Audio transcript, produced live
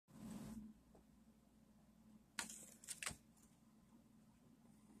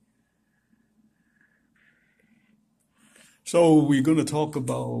So we're going to talk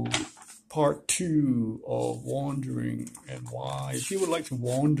about part 2 of wandering and why people like to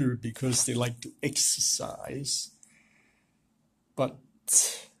wander because they like to exercise. But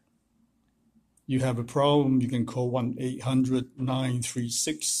you have a problem, you can call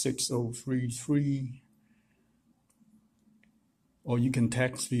 1-800-936-6033, or you can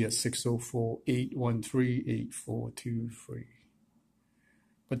text me at 604-813-8423.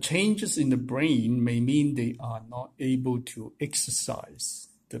 But changes in the brain may mean they are not able to exercise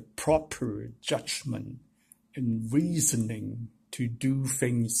the proper judgment and reasoning to do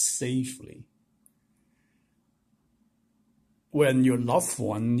things safely. When your loved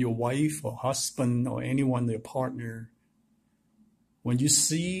one, your wife or husband or anyone, their partner, when you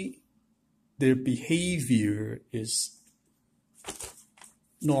see their behavior is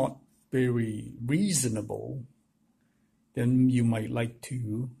not very reasonable, then you might like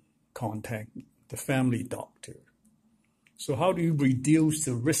to contact the family doctor. So how do you reduce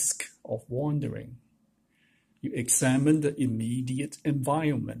the risk of wandering? You examine the immediate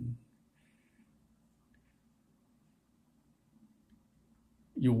environment.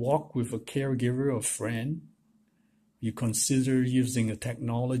 You walk with a caregiver or friend. You consider using a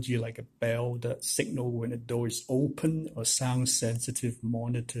technology like a bell that signals when a door is open or sound-sensitive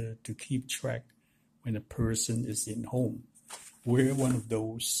monitor to keep track when a person is in home. Wear one of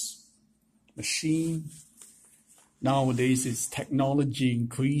those machines. Nowadays, as technology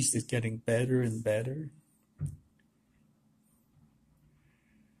increased, it's getting better and better.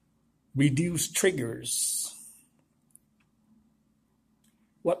 Reduce triggers.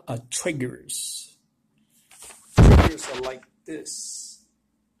 What are triggers? Triggers are like this.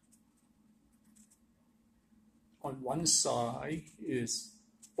 On one side is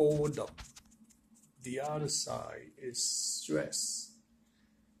boredom. The other side is stress.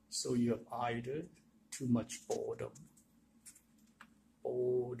 So you have either too much boredom,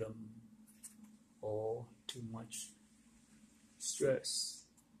 or too much stress.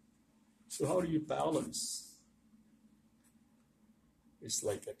 So how do you balance? It's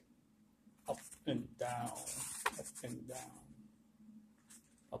like a up and down, up and down,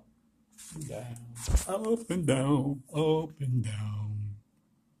 up and down, up and down, up and down.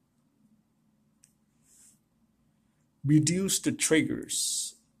 Reduce the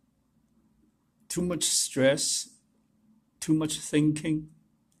triggers. Too much stress, too much thinking,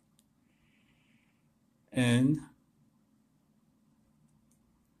 and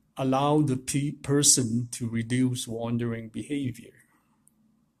allow the person to reduce wandering behavior.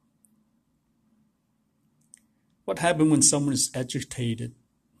 What happens when someone is agitated,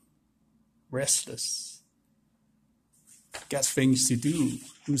 restless? Get things to do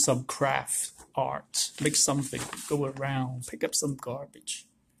some craft, art, make something, go around, pick up some garbage.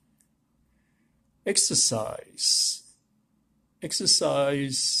 Exercise.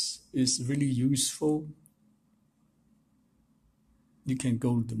 Exercise is really useful. You can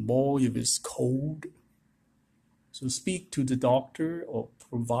go to the mall if it's cold. So speak to the doctor or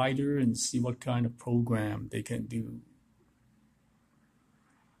provider and see what kind of program they can do.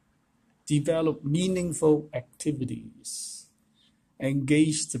 Develop meaningful activities.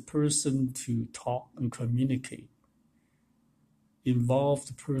 Engage the person to talk and communicate. Involve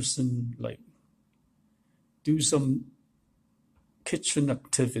the person, like do some kitchen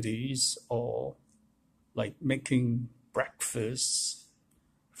activities or like making breakfast,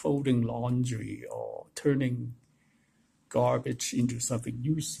 folding laundry, or turning garbage into something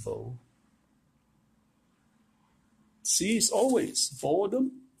useful. See, it's always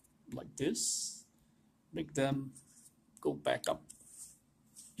boredom like this. Make them go back up.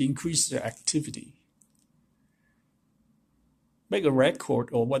 Increase their activity. Make a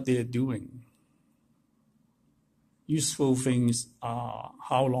record of what they're doing. Useful things are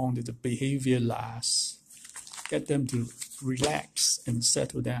how long did the behavior last. Get them to relax and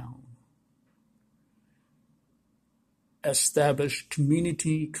settle down. Establish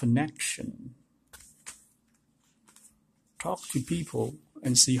community connection. Talk to people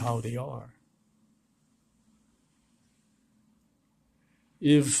and see how they are.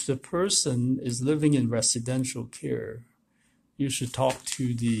 If the person is living in residential care, you should talk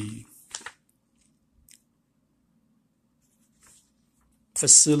to the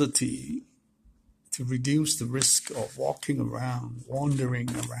facility to reduce the risk of walking around, wandering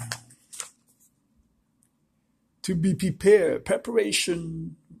around. To be prepared,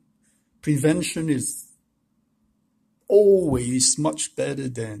 preparation, prevention is always much better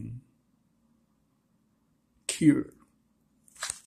than cure.